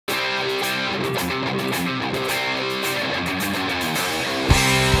Hey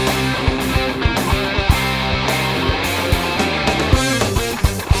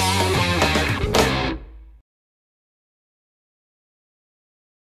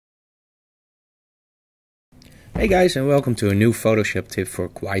guys, and welcome to a new Photoshop tip for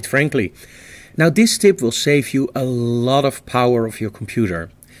Quite Frankly. Now this tip will save you a lot of power of your computer.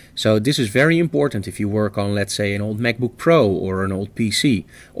 So this is very important if you work on, let's say, an old MacBook Pro or an old PC,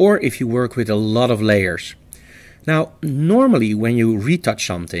 or if you work with a lot of layers. Now normally when you retouch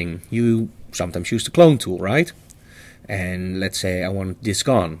something, you sometimes use the clone tool, right? And let's say I want this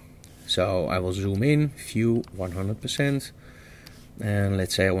gone. So I will zoom in, view 100%, and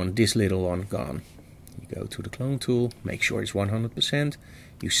let's say I want this little one gone. You go to the clone tool, make sure it's 100%,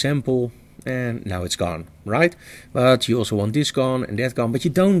 you sample, and now it's gone, right? But you also want this gone and that gone, but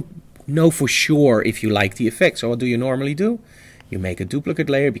you don't know for sure if you like the effect. So what do you normally do? You make a duplicate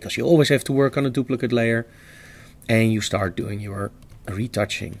layer, because you always have to work on a duplicate layer, and you start doing your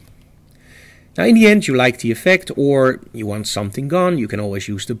retouching. Now in the end you like the effect, or you want something gone, you can always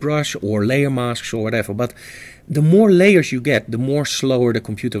use the brush or layer masks or whatever, but the more layers you get, the more slower the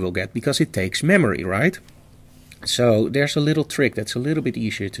computer will get, because it takes memory, right? So there's a little trick that's a little bit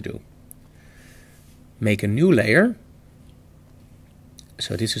easier to do. Make a new layer.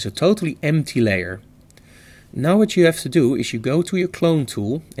 So this is a totally empty layer. Now what you have to do is you go to your clone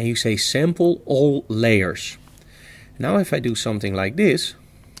tool and you say sample all layers. Now if I do something like this,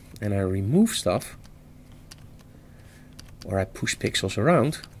 and I remove stuff, or I push pixels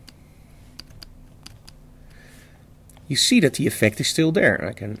around, you see that the effect is still there.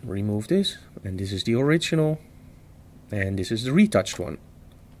 I can remove this, and this is the original, and this is the retouched one.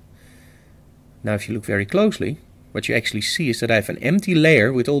 Now if you look very closely, what you actually see is that I have an empty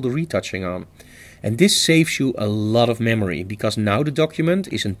layer with all the retouching on. And this saves you a lot of memory, because now the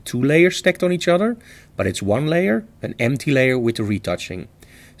document isn't two layers stacked on each other, but it's one layer, an empty layer with the retouching.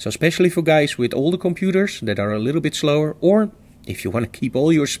 So especially for guys with older computers that are a little bit slower, or if you want to keep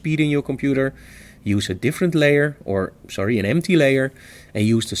all your speed in your computer, use a different layer, or sorry, an empty layer, and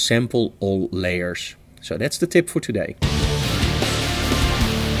use the sample all layers. So that's the tip for today.